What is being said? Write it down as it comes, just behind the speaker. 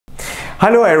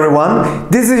Hello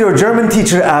everyone, this is your German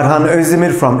teacher Erhan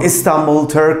Özdemir from Istanbul,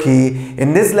 Turkey.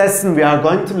 In this lesson we are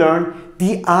going to learn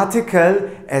the article.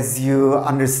 As you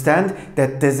understand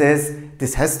that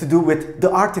this has to do with the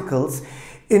articles.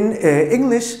 In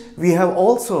English we have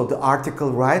also the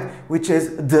article, right, which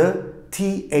is the,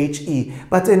 the.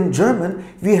 But in German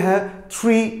we have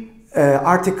three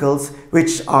articles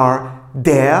which are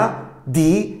der,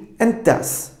 die and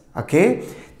das. Okay,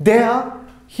 der,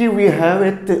 here we have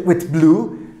it with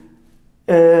blue,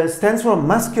 stands for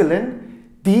masculine,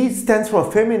 die stands for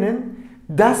feminine,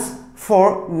 das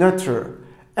for neuter.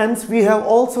 And we have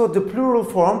also the plural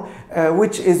form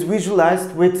which is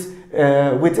visualized with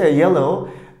a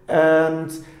yellow, and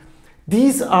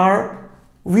these are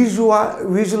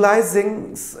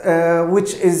visualizing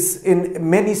which is in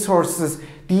many sources.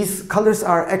 These colors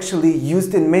are actually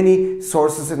used in many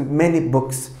sources and many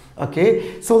books.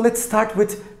 Okay, so let's start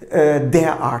with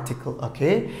der article.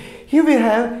 Okay, here we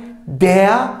have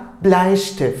der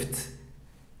Bleistift.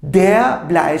 Der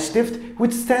Bleistift,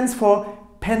 which stands for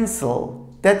pencil.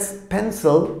 That's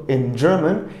pencil in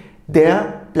German,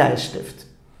 der Bleistift.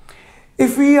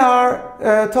 If we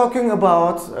are talking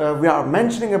about, we are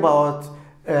mentioning about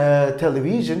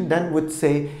television, then would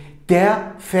say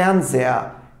der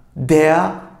Fernseher,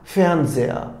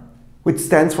 which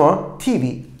stands for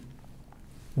TV.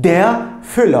 Der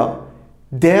Füller,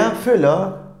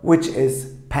 which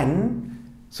is pen,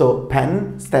 so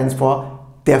pen stands for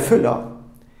der Füller.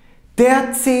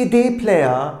 Der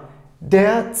CD-Player,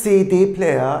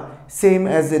 same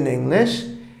as in English.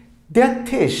 Der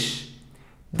Tisch,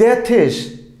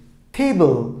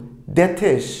 table, der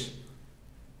Tisch.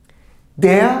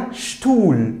 Der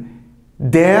Stuhl,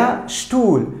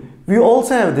 we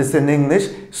also have this in English,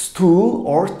 stool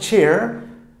or chair,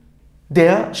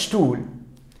 der Stuhl.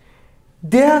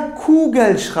 Der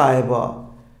Kugelschreiber,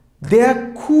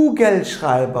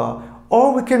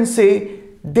 or we can say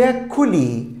der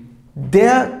Kuli,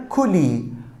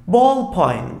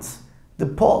 ballpoint, the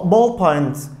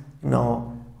ballpoint, you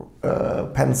know,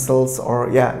 pencils,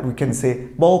 or yeah, we can say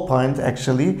ballpoint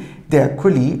actually, der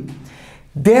Kuli.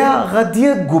 Der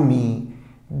Radiergummi,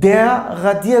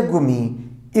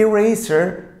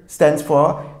 eraser stands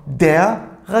for der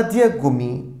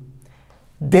Radiergummi.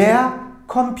 Der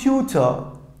Computer.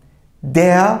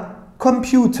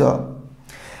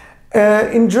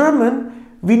 In German,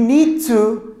 we need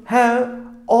to have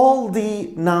all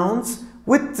the nouns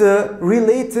with the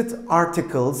related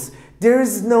articles. There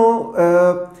is no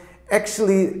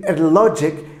actually a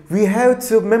logic. We have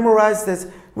to memorize this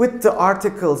with the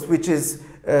articles which is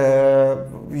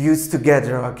used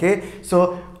together. Okay,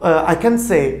 so I can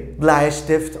say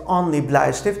Bleistift, only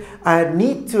Bleistift. I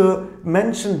need to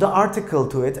mention the article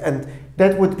to it, and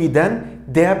that would be then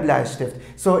der Bleistift.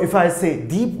 So if I say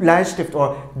die Bleistift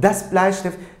or das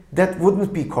Bleistift, that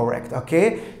wouldn't be correct.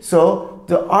 Okay, so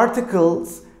the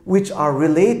articles which are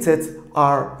related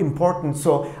are important,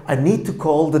 so I need to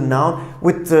call the noun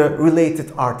with the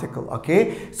related article.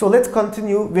 Okay, so let's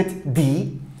continue with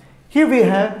die. Here we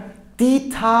have die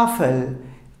Tafel,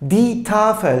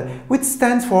 which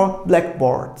stands for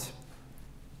blackboard.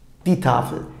 Die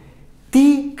Tafel.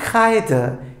 Die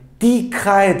Kreide,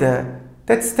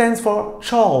 that stands for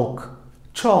chalk.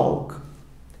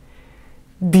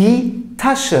 Die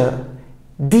Tasche,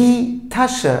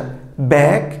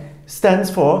 bag stands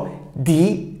for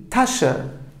die Tasche.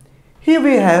 Here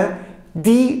we have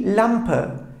die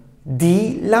Lampe,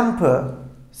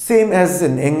 same as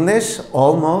in English,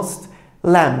 almost,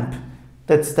 lamp,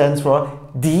 that stands for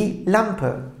die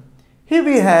Lampe. Here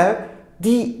we have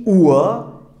die Uhr,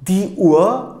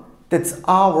 that's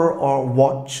hour or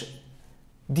watch,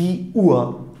 die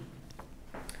Uhr.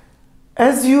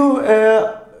 As you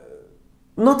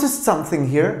noticed something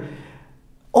here,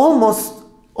 almost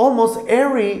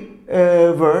every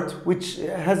word which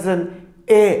has an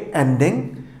e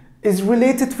ending is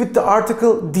related with the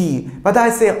article die. But I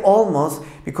say almost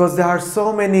because there are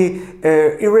so many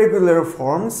irregular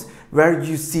forms where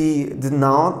you see the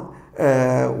noun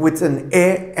with an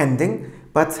e ending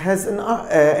but has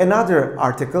another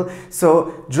article.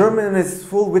 So German is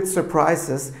full with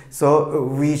surprises, so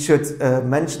we should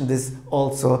mention this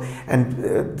also,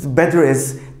 and better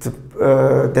is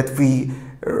that we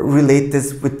relate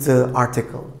this with the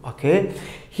article. Okay,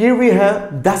 here we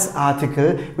have das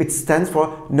Artikel, which stands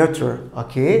for neuter.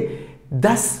 Okay,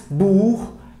 das Buch,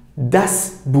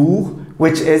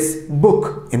 which is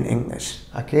book in English.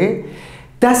 Okay,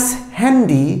 das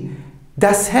Handy,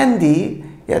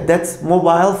 yeah, that's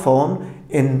mobile phone.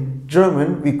 In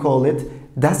German we call it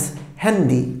das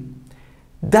Handy.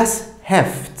 Das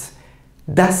Heft,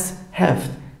 that's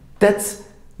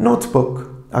notebook.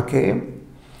 Okay,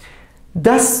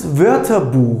 Das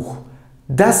Wörterbuch.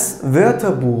 Das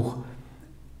Wörterbuch.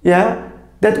 Yeah,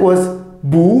 that was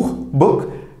Buch,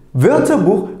 book.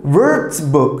 Wörterbuch, words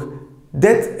book.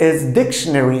 That is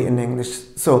dictionary in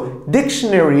English. So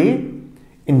dictionary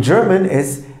in German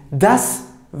is das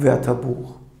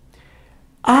Wörterbuch.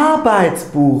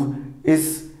 Arbeitsbuch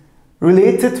is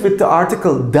related with the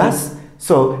article das.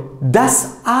 So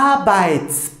das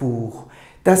Arbeitsbuch.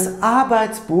 Das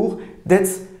Arbeitsbuch,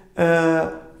 that's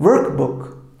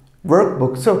workbook.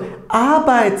 Workbook. So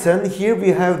arbeiten, here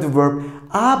we have the verb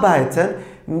arbeiten,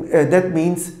 that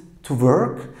means to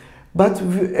work. But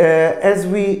as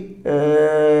we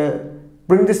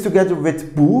bring this together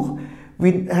with Buch,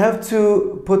 we have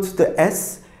to put the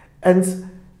S and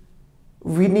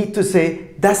we need to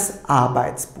say das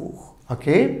Arbeitsbuch.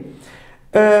 Okay?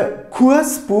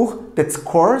 Kursbuch, that's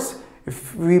course.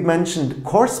 If we mentioned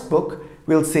course book,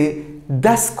 we'll say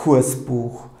das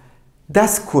Kursbuch.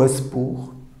 Das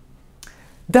Kursbuch.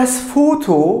 Das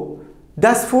Foto,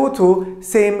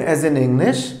 same as in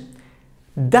English.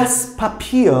 Das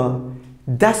Papier,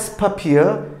 this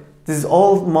is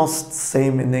almost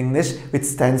same in English, which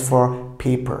stands for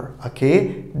paper,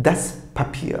 okay? Das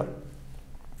Papier.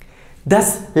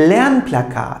 Das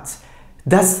Lernplakat,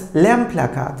 that's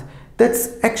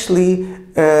actually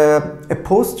a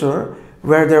poster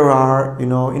where there are, you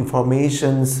know,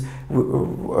 informations,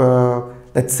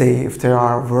 let's say if there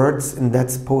are words in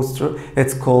that poster,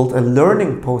 it's called a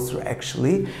learning poster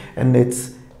actually, and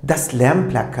it's das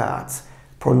Lernplakat,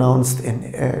 pronounced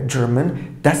in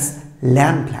German, das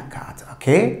Lernplakat,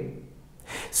 okay?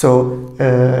 So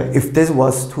if this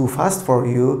was too fast for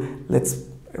you, let's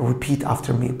repeat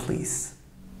after me, please.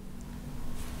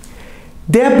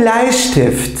 Der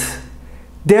Bleistift,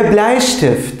 der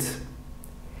Bleistift,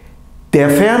 der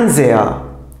Fernseher,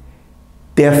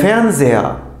 der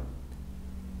Fernseher,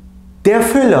 der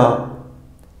Füller,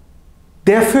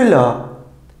 der Füller,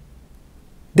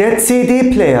 der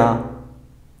CD-Player,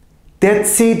 der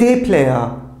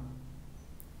CD-Player,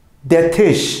 der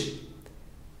Tisch,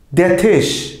 der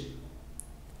Tisch,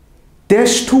 der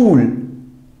Stuhl,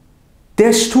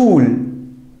 der Stuhl,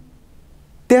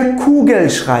 der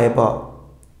Kugelschreiber,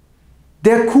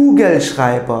 der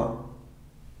Kugelschreiber,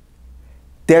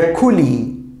 der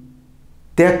Kuli,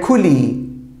 der Kuli,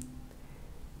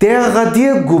 der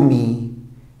Radiergummi,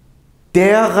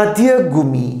 der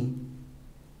Radiergummi,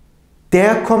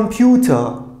 der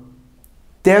Computer,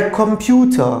 der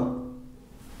Computer,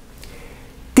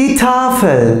 die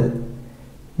Tafel,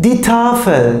 die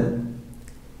Tafel,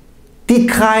 die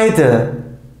Kreide,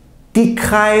 die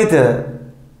Kreide,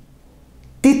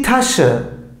 die Tasche,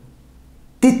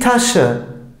 die Tasche,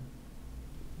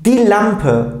 die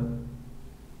Lampe,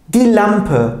 die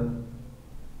Lampe,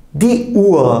 die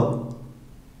Uhr,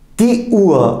 die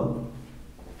Uhr,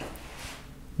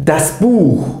 das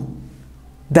Buch,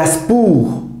 das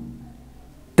Buch,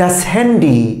 das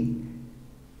Handy,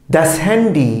 das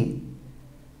Handy,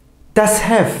 das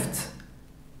Heft,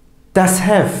 das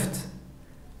Heft,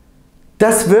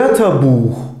 das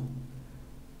Wörterbuch,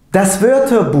 das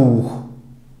Wörterbuch,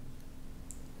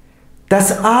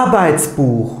 das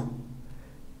Arbeitsbuch,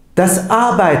 das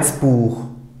Arbeitsbuch,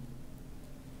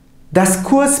 das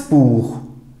Kursbuch,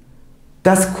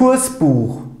 das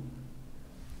Kursbuch,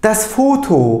 das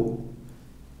Foto,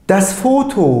 das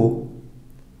Foto,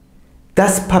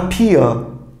 das Papier,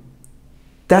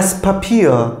 das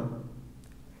Papier,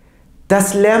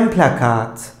 das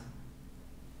Lernplakat,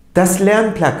 das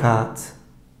Lernplakat.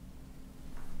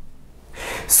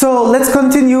 So let's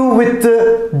continue with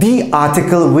the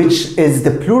article, which is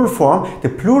the plural form. The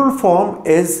plural form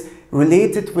is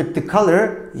related with the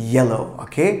color yellow,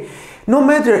 okay? No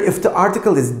matter if the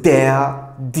article is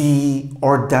der, die,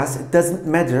 or das, it doesn't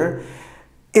matter.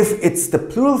 If it's the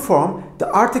plural form,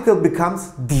 the article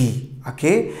becomes die,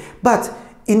 okay? But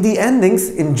in the endings,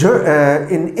 in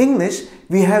English,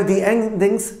 we have the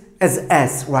endings as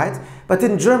s, right? But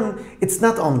in German, it's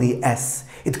not only s.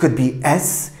 It could be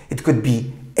s, it could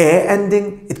be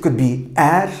ending, it could be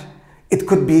it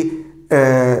could be,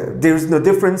 there is no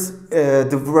difference,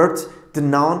 the word, the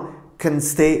noun can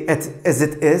stay as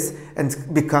it is and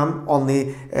become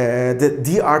only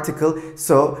the article.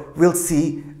 So we'll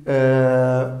see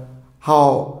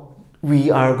how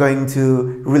we are going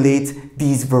to relate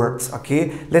these words,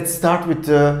 okay? Let's start with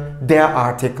der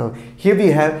Artikel. Here we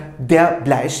have der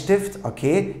Bleistift,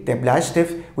 okay? Der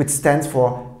Bleistift, which stands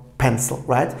for pencil,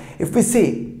 right? If we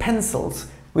say pencils,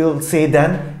 we'll say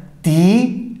then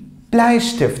die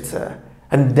Bleistifte.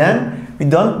 And then we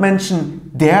don't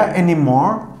mention der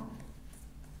anymore.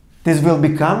 This will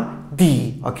become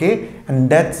die, okay?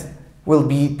 And that will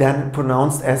be then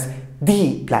pronounced as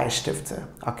die Bleistifte.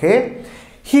 Okay?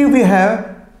 Here we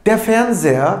have der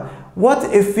Fernseher.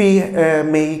 What if we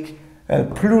make a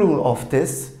plural of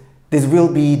this? This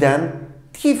will be then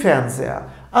die Fernseher.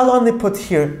 I'll only put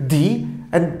here die,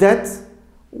 and that's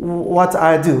what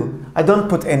I do. I don't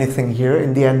put anything here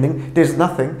in the ending. There's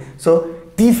nothing. So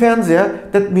die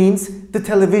Fernseher, that means the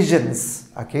televisions.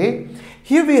 Okay?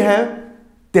 Here we have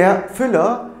der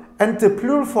Füller, and the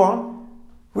plural form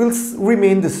will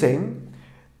remain the same.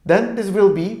 Then this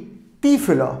will be die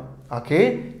Füller.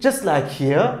 Okay? Just like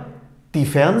here, die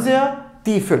Fernseher,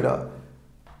 die Füller.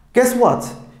 Guess what?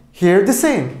 Here the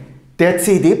same. Der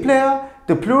CD-Player,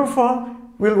 the plural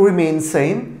form will remain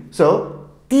same. So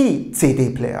die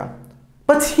CD-Player.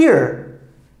 But here,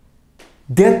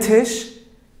 der Tisch,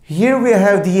 here we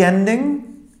have the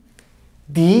ending,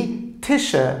 die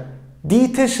Tische. Die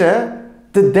Tische,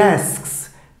 the desks,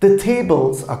 the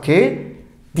tables, okay?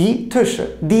 Die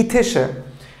Tische, die Tische.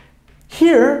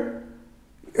 Here,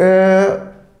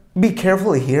 be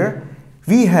careful here,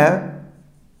 we have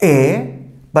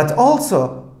but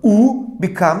also U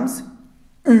becomes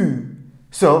Ü.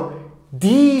 So,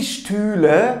 die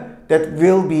Stühle, that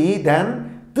will be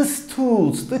then the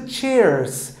stools, the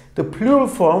chairs. The plural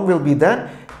form will be then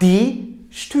die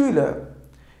Stühle.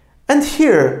 And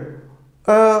here,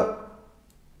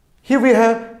 here we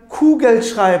have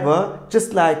Kugelschreiber,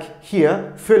 just like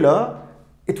here, Füller.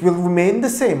 It will remain the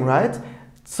same, right?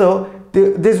 So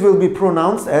this will be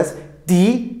pronounced as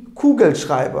die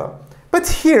Kugelschreiber. But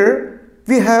here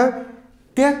we have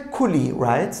der Kuli,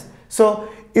 right? So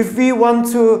if we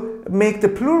want to make the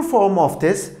plural form of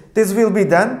this, this will be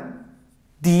done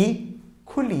die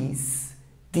Kulis,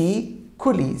 die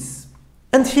Kulis.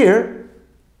 And here,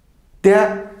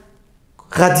 der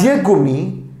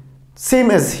Radiergummi,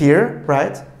 same as here,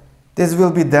 right? This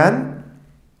will be done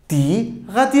die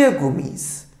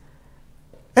Radiergummis.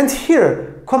 And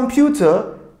here,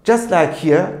 computer, just like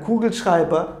here,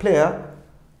 Kugelschreiber, Player,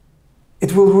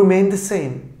 it will remain the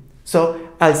same. So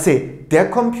I'll say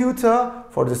der Computer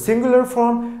for the singular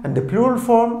form, and the plural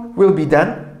form will be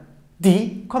done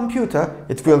die Computer.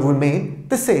 It will remain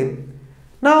the same.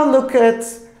 Now look at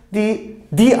the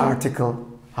die Artikel.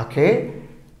 Okay?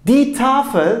 Die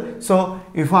Tafel. So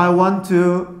if I want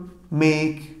to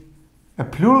make a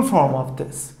plural form of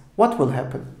this, what will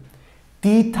happen?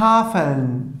 Die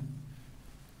Tafeln.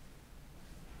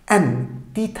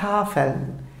 Die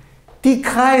Tafeln. Die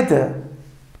Kreide.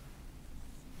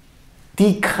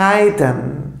 Die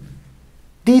Kreiden.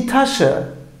 Die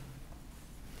Tasche.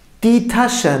 Die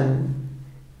Taschen.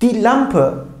 Die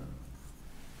Lampe.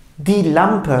 Die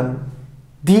Lampen.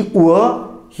 Die Uhr.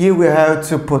 Here we have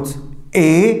to put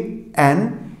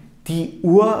N. Die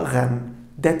Uhren.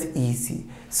 That easy.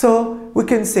 So we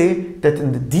can say that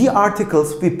in the die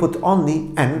articles we put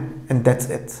only N, and that's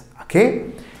it.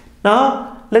 Okay?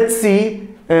 Now let's see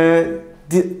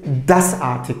das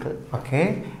Artikel.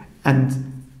 Okay? And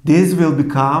this will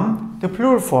become the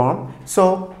plural form.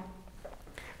 So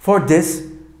for this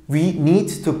we need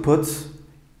to put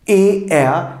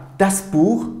ER, das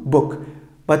Buch, book.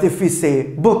 But if we say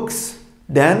books,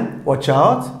 then watch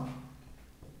out.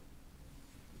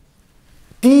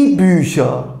 Die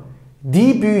Bücher.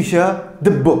 Die Bücher, the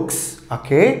books.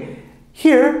 Okay?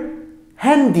 Here,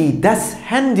 Handy, das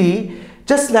Handy,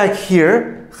 just like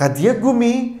here,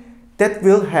 Radiergummi, that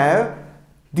will have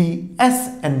the S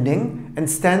ending and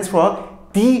stands for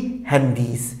die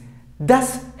Handys.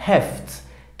 Das Heft.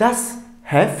 Das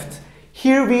Heft.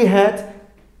 Here we had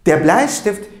der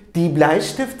Bleistift, die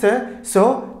Bleistifte,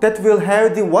 so that will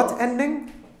have the what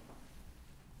ending?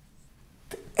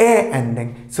 The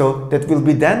ending. So that will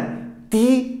be then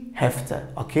die Hefte,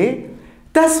 okay?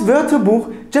 Das Wörterbuch,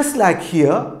 just like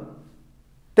here,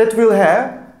 that will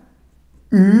have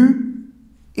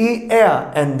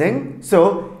Ü-E-R ending,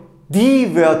 so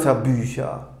die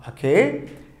Wörterbücher, okay?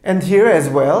 And here as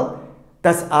well,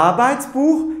 das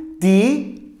Arbeitsbuch,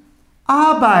 die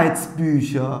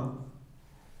Arbeitsbücher.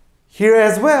 Here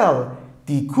as well,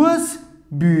 die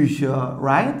Kursbücher,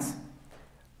 right?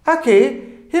 Okay,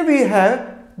 here we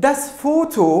have das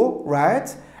Foto,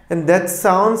 right? And that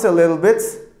sounds a little bit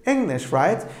English,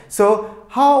 right? So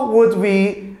how would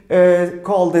we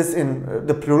call this in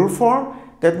the plural form?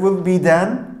 That will be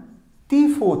then die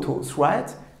Fotos, right?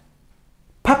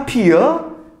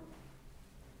 Papier,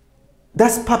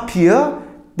 das Papier,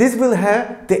 this will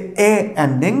have the E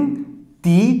ending,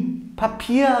 die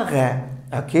Papiere,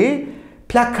 okay?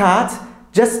 Plakat,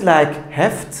 just like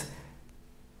Heft,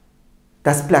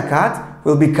 das Plakat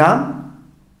will become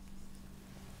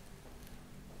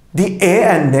the E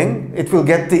ending, it will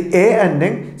get the E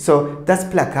ending, so das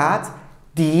Plakat,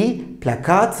 die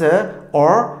Plakate,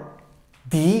 or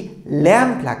Die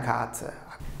Lernplakate.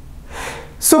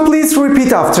 So please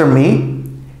repeat after me.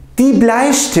 Die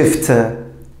Bleistifte.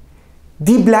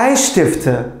 Die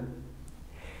Bleistifte.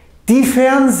 Die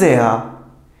Fernseher.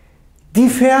 Die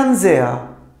Fernseher.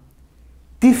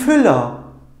 Die Füller.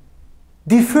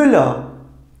 Die Füller.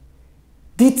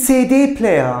 Die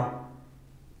CD-Player.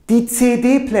 Die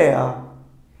CD-Player.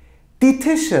 Die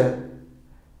Tische.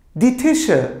 Die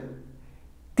Tische.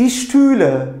 Die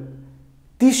Stühle.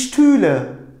 Die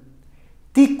Stühle.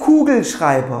 Die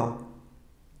Kugelschreiber.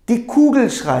 Die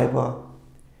Kugelschreiber.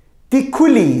 Die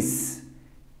Kulis.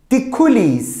 Die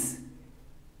Kulis.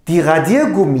 Die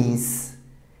Radiergummis.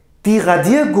 Die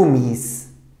Radiergummis.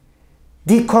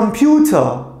 Die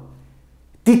Computer.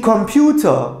 Die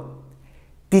Computer.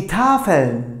 Die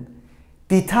Tafeln.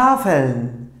 Die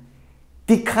Tafeln.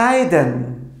 Die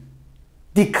Kreiden.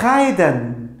 Die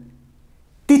Kreiden.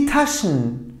 Die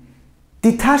Taschen.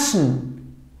 Die Taschen.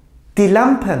 Die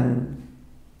Lampen.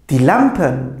 Die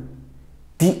Lampen.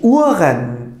 Die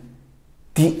Uhren.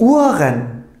 Die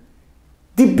Uhren.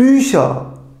 Die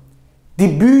Bücher. Die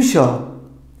Bücher.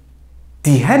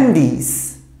 Die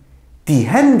Handys. Die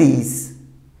Handys.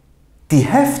 Die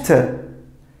Hefte.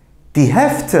 Die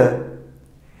Hefte.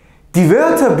 Die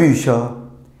Wörterbücher.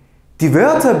 Die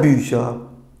Wörterbücher.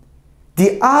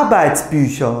 Die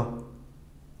Arbeitsbücher.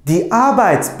 Die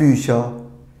Arbeitsbücher.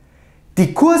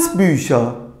 Die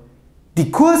Kursbücher. Die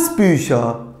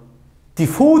Kursbücher. Die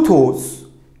Fotos.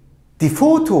 Die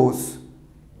Fotos.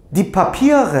 Die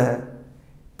Papiere.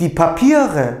 Die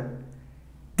Papiere.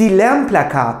 Die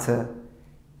Lernplakate.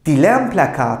 Die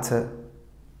Lernplakate.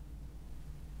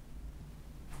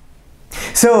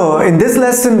 So, in this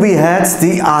lesson we had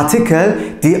the article,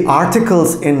 the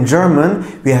articles in German.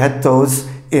 We had those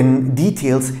in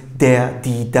details, der,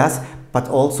 die, das, but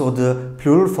also the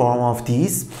plural form of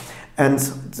these. And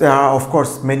there are of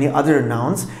course many other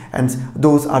nouns, and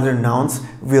those other nouns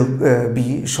will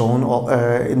be shown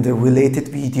in the related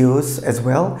videos as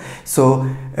well. So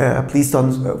please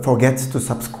don't forget to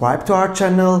subscribe to our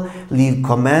channel, leave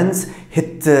comments,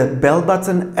 hit the bell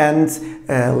button, and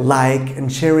like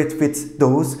and share it with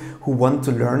those who want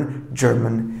to learn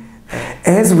German.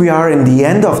 As we are in the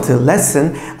end of the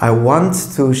lesson, I want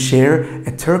to share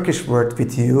a Turkish word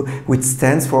with you which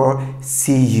stands for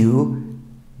see you.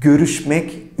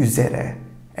 Görüşmek üzere.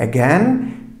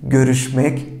 Again,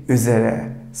 görüşmek üzere.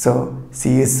 So,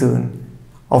 see you soon.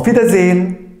 Auf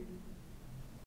Wiedersehen.